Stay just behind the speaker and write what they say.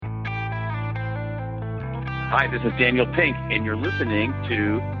Hi, this is Daniel Pink, and you're listening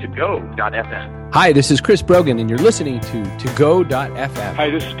to ToGo.fm. Hi, this is Chris Brogan, and you're listening to ToGo.fm. Hi,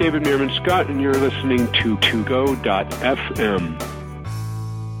 this is David Meerman Scott, and you're listening to ToGo.fm.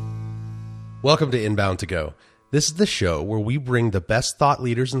 Welcome to Inbound to Go. This is the show where we bring the best thought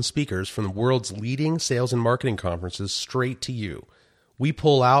leaders and speakers from the world's leading sales and marketing conferences straight to you. We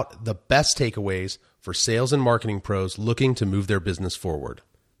pull out the best takeaways for sales and marketing pros looking to move their business forward.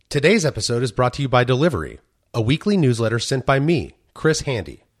 Today's episode is brought to you by Delivery, a weekly newsletter sent by me, Chris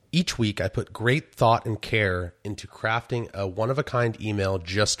Handy. Each week, I put great thought and care into crafting a one-of-a-kind email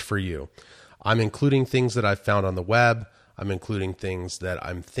just for you. I'm including things that I've found on the web, I'm including things that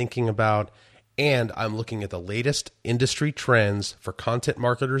I'm thinking about, and I'm looking at the latest industry trends for content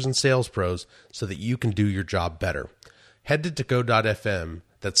marketers and sales pros so that you can do your job better. Head to ToGo.fm,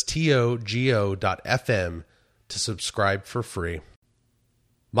 that's TOGO.fm, to subscribe for free.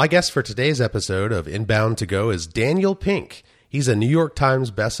 My guest for today's episode of Inbound to Go is Daniel Pink. He's a New York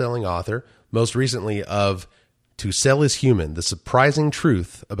Times bestselling author, most recently of To Sell is Human, The Surprising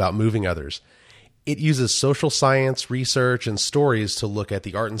Truth About Moving Others. It uses social science, research, and stories to look at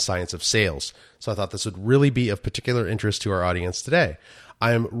the art and science of sales. So I thought this would really be of particular interest to our audience today.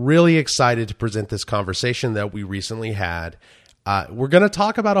 I am really excited to present this conversation that we recently had. We're going to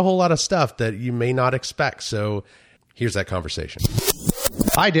talk about a whole lot of stuff that you may not expect. So here's that conversation.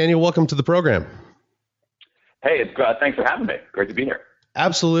 Hi, Daniel. Welcome to the program. Hey, thanks for having me. Great to be here.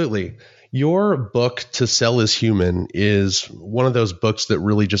 Absolutely. Your book, To Sell is Human, is one of those books that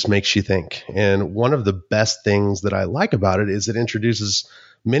really just makes you think. And one of the best things that I like about it is it introduces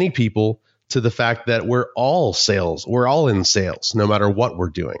many people to the fact that we're all sales. We're all in sales, no matter what we're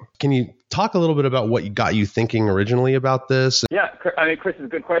doing. Can you talk a little bit about what got you thinking originally about this? Yeah, I mean, Chris, it's a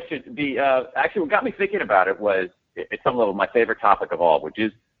good question. Actually, what got me thinking about it was, at some level, my favorite topic of all, which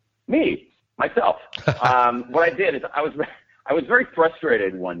is myself. What I did is I was very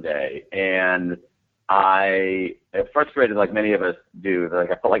frustrated one day, and frustrated like many of us do.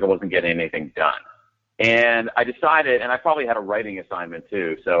 Like I felt like I wasn't getting anything done, and I decided, and I probably had a writing assignment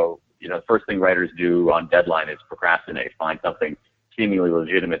too. So the first thing writers do on deadline is procrastinate, find something seemingly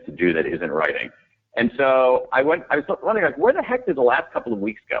legitimate to do that isn't writing. And so I was wondering, like, where the heck did the last couple of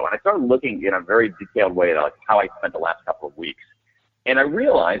weeks go? And I started looking in a very detailed way at like how I spent the last couple of weeks. And I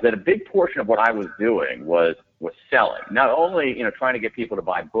realized that a big portion of what I was doing was selling. Not only, trying to get people to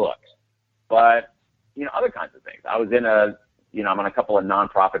buy books, but, other kinds of things. I was I'm on a couple of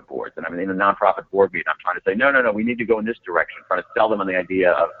nonprofit boards, and I'm in a nonprofit board meeting. I'm trying to say, no, we need to go in this direction, trying to sell them on the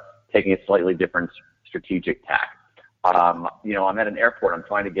idea of taking a slightly different strategic tack. I'm at an airport. I'm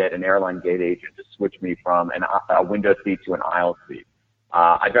trying to get an airline gate agent to switch me from a window seat to an aisle seat.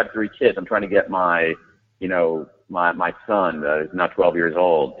 I've got 3 kids. I'm trying to get my son, who's now 12 years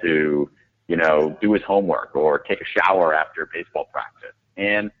old, to, do his homework or take a shower after baseball practice.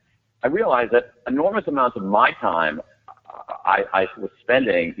 And I realized that enormous amounts of my time I was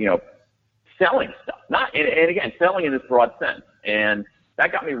spending, selling stuff. And again, selling in this broad sense. And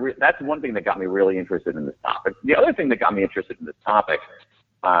that got me. That's one thing that got me really interested in this topic. The other thing that got me interested in this topic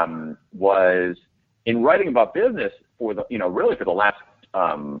was in writing about business for really for the last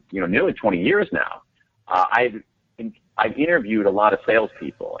nearly 20 years now. I've interviewed a lot of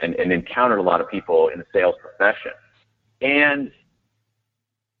salespeople and encountered a lot of people in the sales profession, and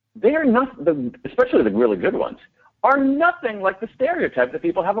they are not, especially the really good ones, are nothing like the stereotype that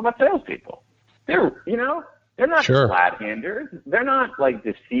people have about salespeople. They're not flat-handers. They're not like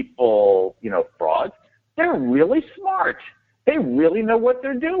deceitful, frauds. They're really smart. They really know what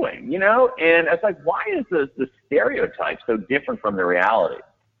they're doing, And it's like, why is the stereotype so different from the reality?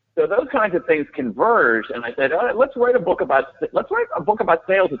 So those kinds of things converge, and I said, let's write a book about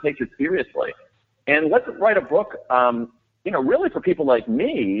sales that takes it seriously, and let's write a book, really for people like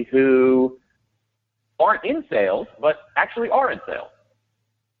me who aren't in sales but actually are in sales.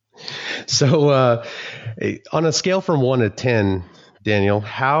 So, on a scale from 1 to 10, Daniel,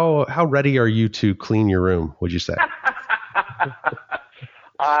 how ready are you to clean your room? Would you say?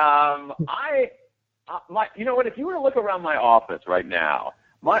 If you were to look around my office right now,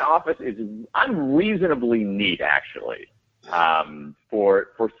 my office I'm reasonably neat, actually. For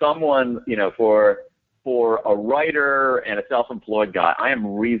someone, for a writer and a self-employed guy, I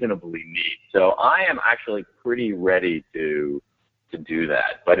am reasonably neat. So I am actually pretty ready to do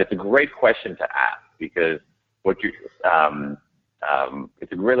that. But it's a great question to ask because it's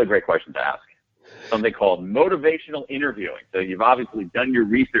a really great question to ask. Something called motivational interviewing. So you've obviously done your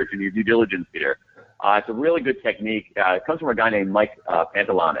research and your due diligence here. It's a really good technique. It comes from a guy named Mike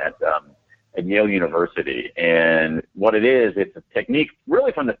Pantalon at Yale University. And what it is, it's a technique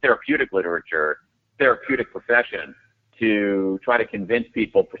really from the therapeutic literature therapeutic profession to try to convince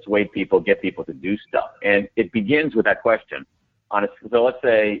people, persuade people, get people to do stuff. And it begins with that question. So let's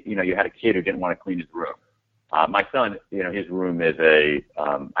say, you had a kid who didn't want to clean his room. My son, his room is I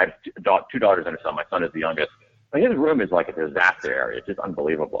have two daughters and a son. My son is the youngest. But his room is like a disaster area. It's just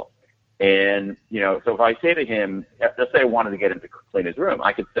unbelievable. And, so if I say to him, let's say I wanted to get him to clean his room,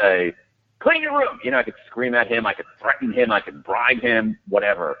 I could say, clean your room. I could scream at him. I could threaten him. I could bribe him,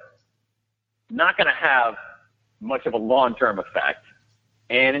 whatever. Not going to have much of a long-term effect.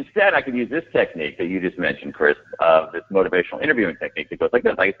 And instead, I could use this technique that you just mentioned, Chris, this motivational interviewing technique that goes like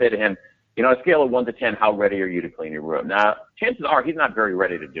this. I could say to him, on a scale of 1 to 10, how ready are you to clean your room? Now, chances are he's not very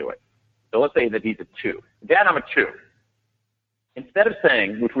ready to do it. So let's say that he's a 2. Dad, I'm a 2. Instead of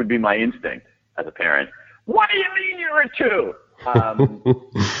saying, which would be my instinct as a parent, what do you mean you're a 2?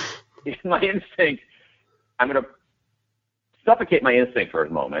 My instinct, I'm going to suffocate my instinct for a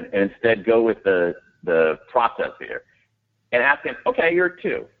moment and instead go with the process here and ask him, okay, you're a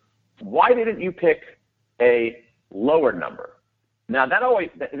 2. Why didn't you pick a lower number? Now,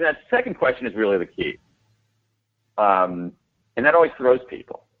 that second question is really the key. And that always throws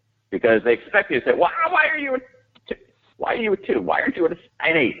people because they expect you to say, why are you a 2? Why are you a 2? Why aren't you an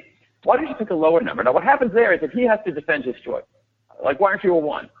 8? Why did you pick a lower number? Now, what happens there is that he has to defend his choice. Like, why aren't you a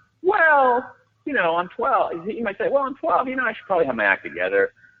 1? Well, I'm 12. You might say, well, I'm 12. I should probably have my act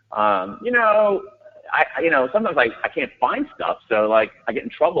together. Sometimes I can't find stuff, so like I get in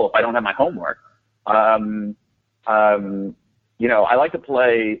trouble if I don't have my homework. I like to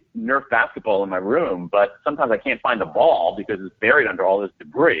play Nerf basketball in my room, but sometimes I can't find the ball because it's buried under all this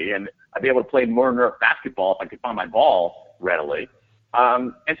debris, and I'd be able to play more Nerf basketball if I could find my ball readily.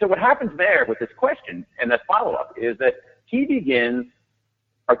 And so what happens there with this question and that follow-up is that he begins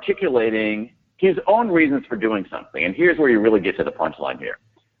articulating his own reasons for doing something. And here's where you really get to the punchline here.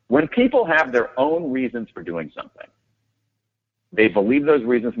 When people have their own reasons for doing something, they believe those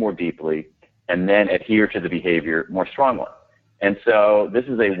reasons more deeply and then adhere to the behavior more strongly. And so this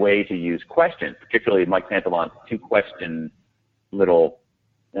is a way to use questions, particularly Mike Santalon's 2-question little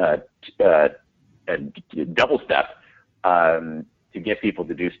double step to get people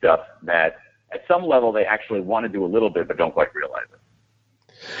to do stuff that at some level they actually want to do a little bit but don't quite realize it.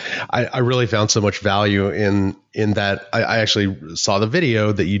 I really found so much value in that. I actually saw the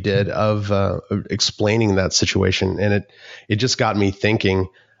video that you did of explaining that situation, and it just got me thinking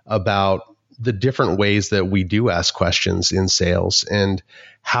about the different ways that we do ask questions in sales and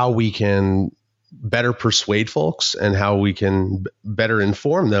how we can better persuade folks and how we can better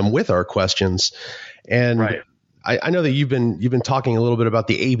inform them with our questions. And right. I know that you've been talking a little bit about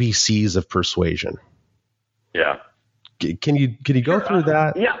the ABCs of persuasion. Yeah. Can you go through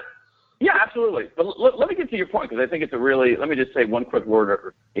that? Yeah, absolutely. But let me get to your point because I think it's let me just say one quick word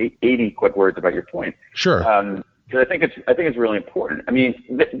or 80 quick words about your point. Sure. Because I think it's really important. I mean,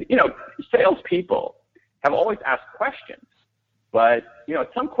 salespeople have always asked questions, but at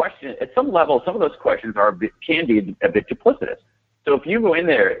some level, some of those questions can be a bit duplicitous. So if you go in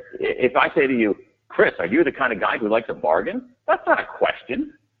there, if I say to you, Chris, are you the kind of guy who likes a bargain? That's not a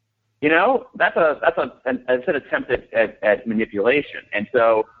question. That's an attempt at manipulation. And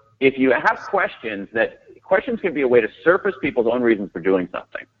so if you have questions can be a way to surface people's own reasons for doing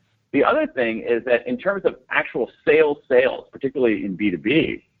something. The other thing is that in terms of actual sales, particularly in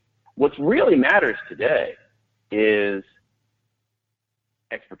B2B, what really matters today is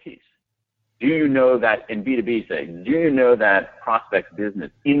expertise. Do you know that in B2B, do you know that prospect's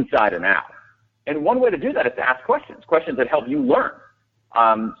business inside and out? And one way to do that is to ask questions that help you learn.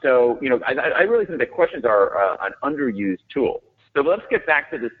 I really think that questions are an underused tool. So let's get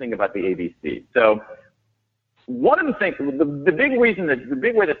back to this thing about the ABC. So one of the things, the big way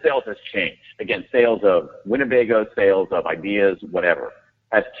that sales has changed, again, sales of Winnebago, sales of ideas, whatever,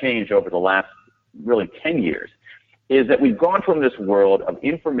 has changed over the last really 10 years, is that we've gone from this world of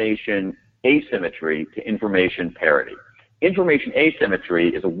information asymmetry to information parity. Information asymmetry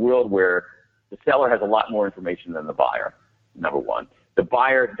is a world where the seller has a lot more information than the buyer, number one. The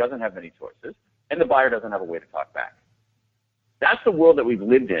buyer doesn't have many choices, and the buyer doesn't have a way to talk back. That's the world that we've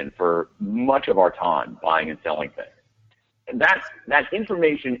lived in for much of our time, buying and selling things. And that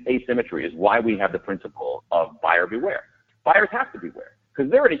information asymmetry is why we have the principle of buyer beware. Buyers have to beware because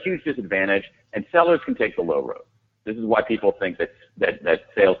they're at a huge disadvantage, and sellers can take the low road. This is why people think that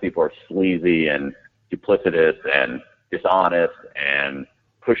salespeople are sleazy and duplicitous and dishonest and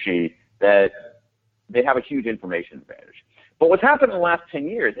pushy, that they have a huge information advantage. But what's happened in the last 10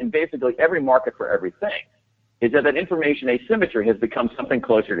 years in basically every market for everything is that information asymmetry has become something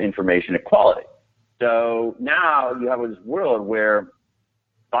closer to information equality. So now you have this world where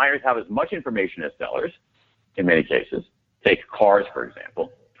Buyers have as much information as sellers in many cases. Take cars, for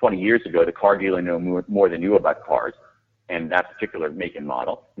example. 20 years ago, the car dealer knew more than you about cars and that particular make and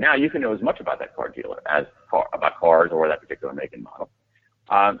model. Now you can know as much about that car dealer as about cars or that particular make and model.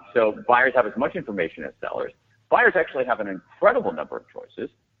 So buyers have as much information as sellers. Buyers actually have an incredible number of choices,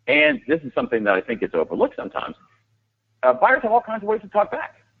 and this is something that I think gets overlooked sometimes. Buyers have all kinds of ways to talk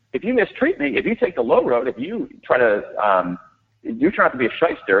back. If you mistreat me, if you take the low road, if you try to you try not to be a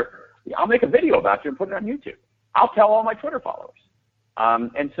shyster, I'll make a video about you and put it on YouTube. I'll tell all my Twitter followers.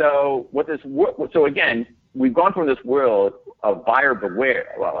 And so so again, we've gone from this world of buyer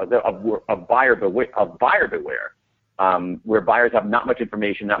beware, where buyers have not much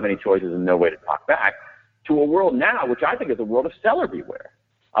information, not many choices, and no way to talk back, to a world now, which I think is a world of seller beware,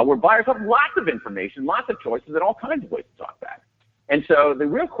 where buyers have lots of information, lots of choices, and all kinds of ways to talk back. And so the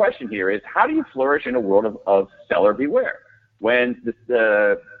real question here is, how do you flourish in a world of seller beware when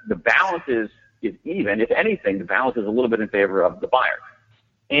the balance is even? If anything, the balance is a little bit in favor of the buyer.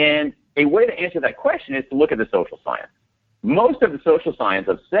 And a way to answer that question is to look at the social science. Most of the social science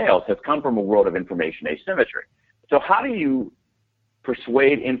of sales has come from a world of information asymmetry. So how do you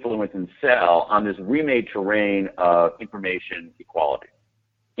persuade, influence, and sell on this remade terrain of information equality?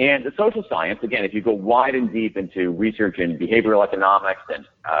 And the social science, again, if you go wide and deep into research in behavioral economics and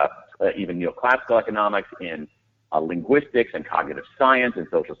even neoclassical economics, in linguistics and cognitive science and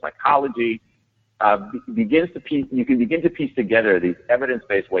social psychology, you can begin to piece together these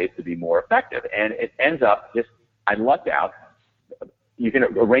evidence-based ways to be more effective. And it ends up just, I lucked out, you can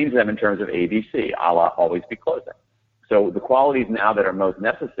arrange them in terms of ABC, a la always be closing. So the qualities now that are most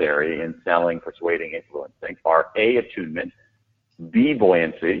necessary in selling, persuading, influencing are A, attunement, B,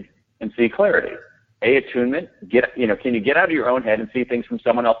 buoyancy, and C, clarity. A, attunement, can you get out of your own head and see things from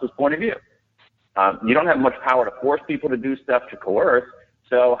someone else's point of view? You don't have much power to force people to do stuff, to coerce.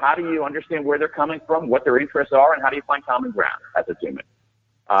 So how do you understand where they're coming from, what their interests are, and how do you find common ground? That's attunement.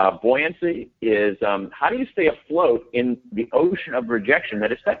 Buoyancy is how do you stay afloat in the ocean of rejection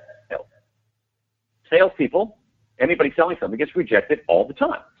that is sales? Salespeople, anybody selling something gets rejected all the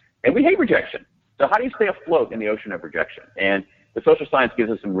time. And we hate rejection. So how do you stay afloat in the ocean of rejection? And the social science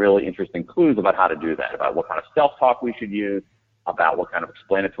gives us some really interesting clues about how to do that, about what kind of self-talk we should use, about what kind of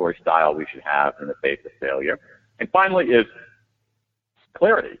explanatory style we should have in the face of failure. And finally is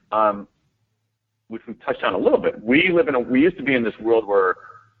clarity, which we've touched on a little bit. We used to be in this world where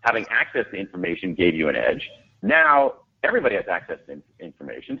having access to information gave you an edge. Now everybody has access to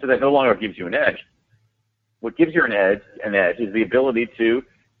information, so that no longer gives you an edge. What gives you an edge is the ability to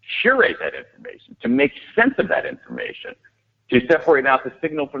curate that information, to make sense of that information, to separate out the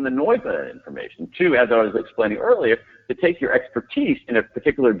signal from the noise of that information. Two, as I was explaining earlier, to take your expertise in a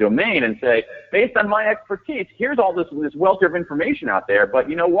particular domain and say, based on my expertise, here's all this welter of information out there, but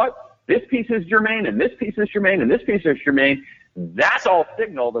you know what? This piece is germane, and this piece is germane, and this piece is germane. That's all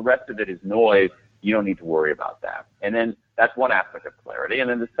signal. The rest of it is noise. You don't need to worry about that. And then that's one aspect of clarity. And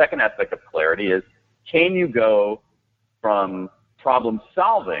then the second aspect of clarity is, can you go from problem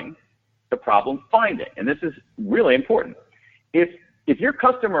solving to problem finding? And this is really important. If your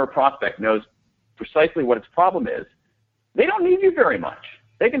customer or prospect knows precisely what its problem is, they don't need you very much.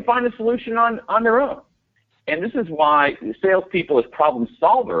 They can find a solution on their own. And this is why salespeople as problem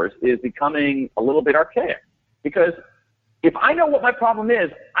solvers is becoming a little bit archaic. Because if I know what my problem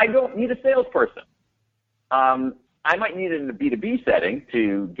is, I don't need a salesperson. I might need it in a B2B setting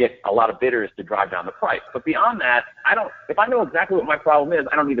to get a lot of bidders to drive down the price. But beyond that, if I know exactly what my problem is,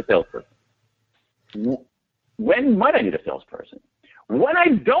 I don't need a salesperson. When might I need a salesperson? When I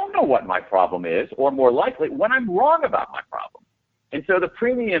don't know what my problem is, or more likely, when I'm wrong about my problem. And so the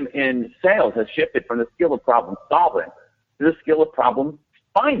premium in sales has shifted from the skill of problem solving to the skill of problem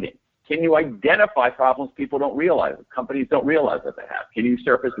finding. Can you identify problems people don't realize, companies don't realize that they have? Can you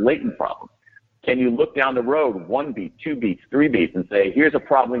surface latent problems? Can you look down the road 1 beat, 2 beats, 3 beats and say, here's a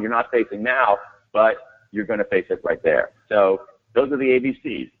problem you're not facing now, but you're going to face it right there. So those are the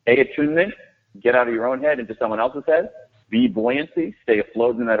ABCs. A, attunement, get out of your own head into someone else's head. B, buoyancy, stay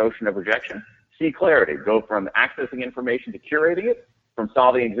afloat in that ocean of rejection. C, clarity, go from accessing information to curating it, from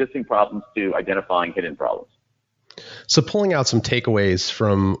solving existing problems to identifying hidden problems. So pulling out some takeaways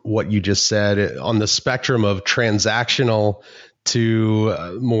from what you just said on the spectrum of transactional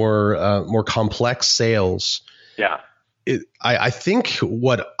to more complex sales. Yeah. I think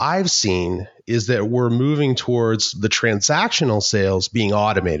what I've seen is that we're moving towards the transactional sales being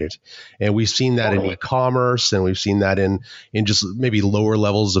automated. And we've seen that in e-commerce, and we've seen that in just maybe lower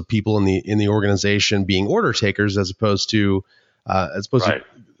levels of people in the organization being order takers, as opposed to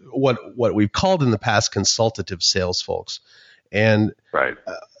what we've called in the past consultative sales folks. And Right.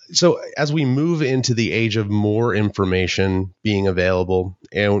 So as we move into the age of more information being available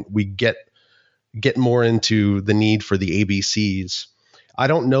and we get more into the need for the ABCs, I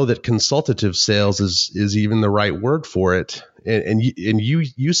don't know that consultative sales is even the right word for it. And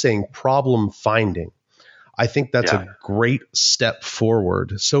you saying problem finding, I think that's a great step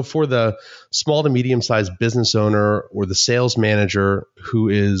forward. So for the small to medium sized business owner or the sales manager who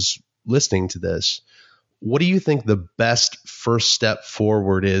is listening to this, what do you think the best first step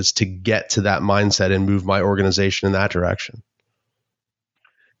forward is to get to that mindset and move my organization in that direction?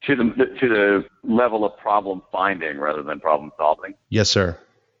 To the level of problem finding rather than problem solving? Yes, sir.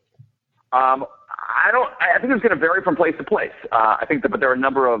 I think it's going to vary from place to place. But there are a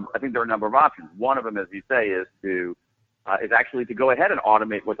number of options. One of them, as you say, is actually to go ahead and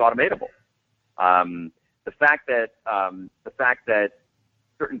automate what's automatable. The fact that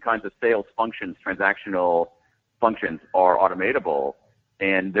certain kinds of sales functions, transactional functions, are automatable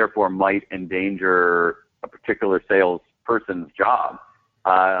and therefore might endanger a particular salesperson's job.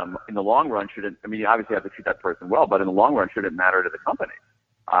 In the long run, you obviously have to treat that person well, but in the long run, shouldn't matter to the company.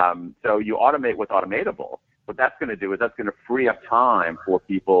 So you automate what's automatable. What that's going to do is that's going to free up time for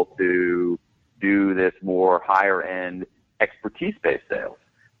people to do this more higher end expertise-based sales.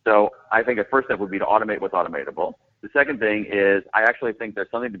 So I think a first step would be to automate what's automatable. The second thing is I actually think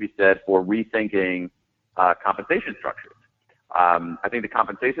there's something to be said for rethinking compensation structures. I think the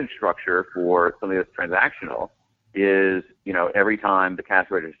compensation structure for something that's transactional is, every time the cash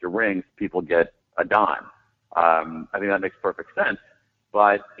register rings, people get a dime. I think that makes perfect sense.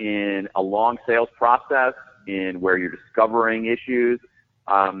 But in a long sales process, in where you're discovering issues,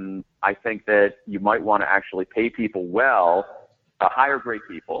 I think that you might want to actually pay people well, hire great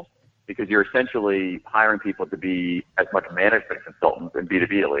people, because you're essentially hiring people to be as much management consultants, in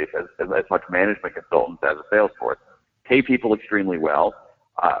B2B at least, as much management consultants as a sales force. Pay people extremely well,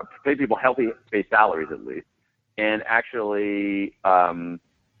 pay people healthy base salaries at least, and actually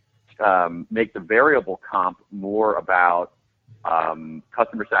make the variable comp more about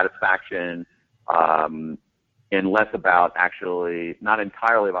customer satisfaction and less about not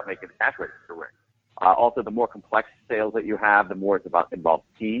entirely about making the cash register ring. Also, the more complex sales that you have, the more involves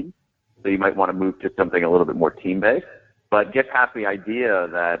teams. So you might want to move to something a little bit more team-based, but get past the idea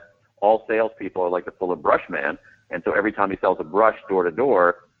that all salespeople are like the Fuller Brush man, and so every time he sells a brush door to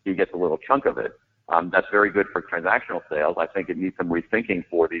door, he gets a little chunk of it. That's very good for transactional sales. I think it needs some rethinking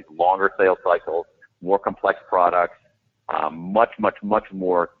for these longer sales cycles, more complex products, much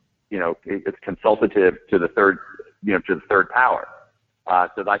more, it's consultative to the third power.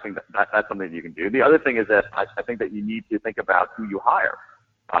 So I think that's something that you can do. The other thing is that I think that you need to think about who you hire.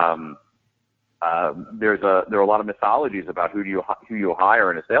 There are a lot of mythologies about who you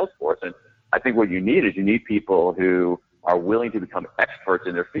hire in a sales force, and I think what you need people who are willing to become experts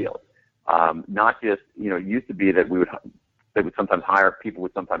in their field. Not just, it used to be that people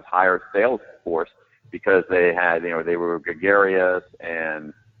would sometimes hire sales force because they were gregarious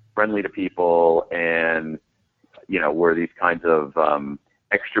and friendly to people and, were these kinds of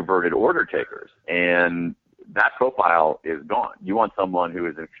extroverted order takers. And that profile is gone. You want someone who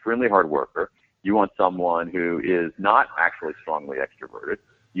is an extremely hard worker. You want someone who is not actually strongly extroverted.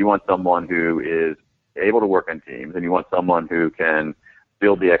 You want someone who is able to work in teams, and you want someone who can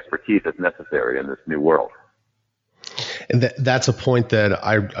build the expertise that's necessary in this new world. And that's a point that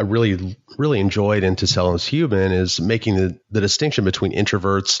I really, really enjoyed in To Sell Is Human, is making the distinction between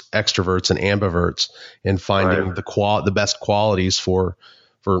introverts, extroverts, and ambiverts, and finding the best qualities for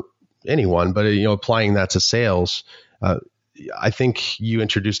anyone. But applying that to sales, I think you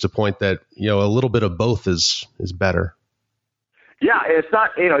introduced a point that a little bit of both is better. Yeah, it's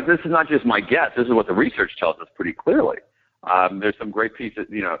not. This is not just my guess. This is what the research tells us pretty clearly. There's some great pieces.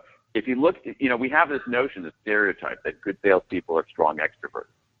 If you look, we have this notion, this stereotype that good salespeople are strong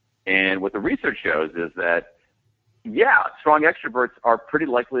extroverts. And what the research shows is that, strong extroverts are pretty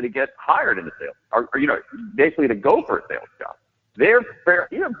likely to get hired in the sales, or basically to go for a sales job. They're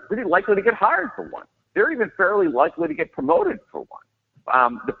pretty likely to get hired for one. They're even fairly likely to get promoted for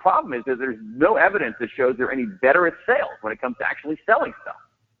one. The problem is that there's no evidence that shows they're any better at sales when it comes to actually selling stuff.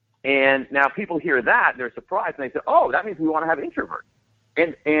 And now people hear that, they're surprised, and they say, oh, that means we want to have introverts.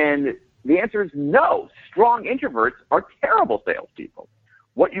 And the answer is no. Strong introverts are terrible salespeople.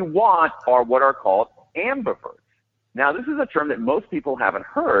 What you want are what are called ambiverts. Now, this is a term that most people haven't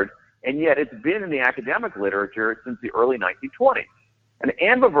heard, and yet it's been in the academic literature since the early 1920s. An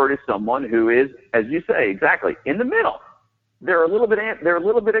ambivert is someone who is, as you say, exactly in the middle. They're a little bit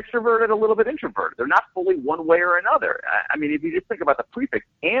extroverted, a little bit introverted. They're not fully one way or another. I mean, if you just think about the prefix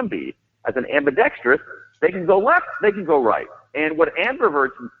ambi as an ambidextrous, they can go left, they can go right. And what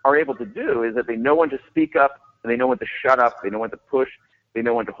ambiverts are able to do is that they know when to speak up, and they know when to shut up, they know when to push, they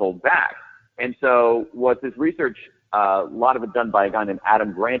know when to hold back. And so what this research, a lot of it done by a guy named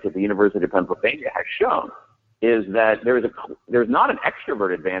Adam Grant at the University of Pennsylvania, has shown is that there's not an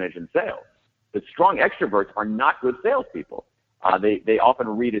extrovert advantage in sales. The strong extroverts are not good salespeople. They often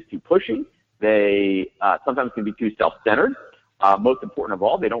read as too pushy. They sometimes can be too self-centered. Most important of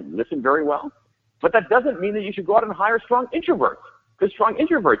all, they don't listen very well. But that doesn't mean that you should go out and hire strong introverts, because strong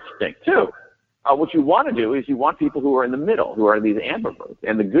introverts stink too. What you want to do is you want people who are in the middle, who are these ambiverts.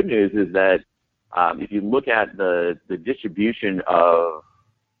 And the good news is that if you look at the distribution of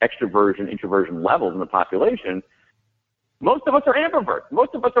extroversion, introversion levels in the population, most of us are ambiverts.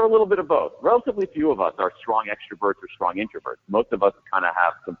 Most of us are a little bit of both. Relatively few of us are strong extroverts or strong introverts. Most of us kind of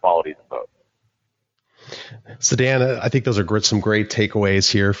have some qualities of both. So Dan, I think those are some great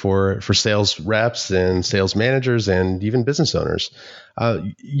takeaways here for sales reps and sales managers and even business owners.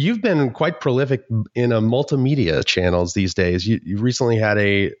 You've been quite prolific in multimedia channels these days. You recently had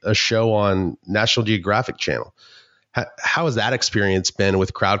a show on National Geographic Channel. How has that experience been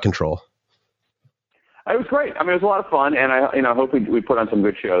with Crowd Control? It was great. I mean, it was a lot of fun, and I hope we put on some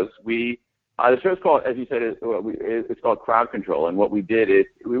good shows. The show's called, as you said, it's called Crowd Control, and what we did is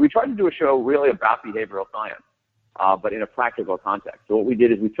we tried to do a show really about behavioral science, but in a practical context. So what we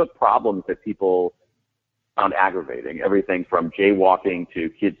did is we took problems that people found aggravating, everything from jaywalking to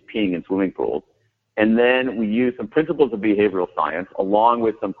kids peeing in swimming pools, and then we used some principles of behavioral science along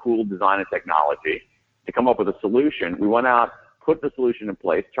with some cool design and technology to come up with a solution. We went out, put the solution in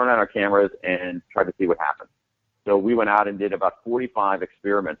place, turned on our cameras, and tried to see what happened. So we went out and did about 45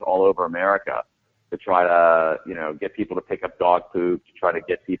 experiments all over America to try to, get people to pick up dog poop, to try to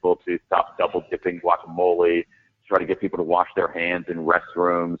get people to stop double dipping guacamole, to try to get people to wash their hands in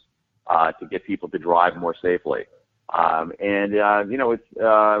restrooms, to get people to drive more safely. It's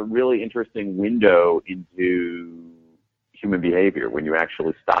a really interesting window into human behavior when you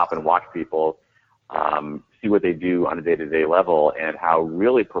actually stop and watch people see what they do on a day-to-day level and how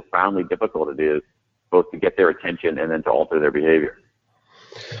really profoundly difficult it is both to get their attention and then to alter their behavior.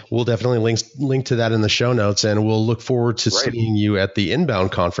 We'll definitely link to that in the show notes, and we'll look forward to seeing you at the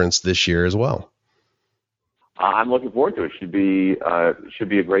Inbound conference this year as well. I'm looking forward to it. Should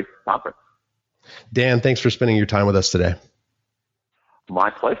be a great conference. Dan, thanks for spending your time with us today. My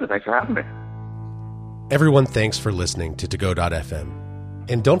pleasure. Thanks for having me. Everyone, thanks for listening to togo.fm.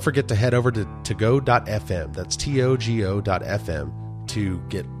 And don't forget to head over to togo.fm, that's togo.fm, to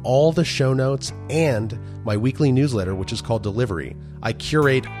get all the show notes and my weekly newsletter, which is called Delivery. I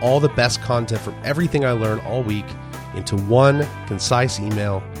curate all the best content from everything I learn all week into one concise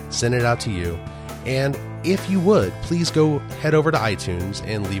email, send it out to you. And if you would, please go head over to iTunes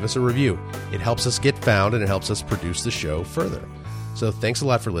and leave us a review. It helps us get found and it helps us produce the show further. So thanks a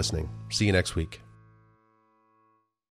lot for listening. See you next week.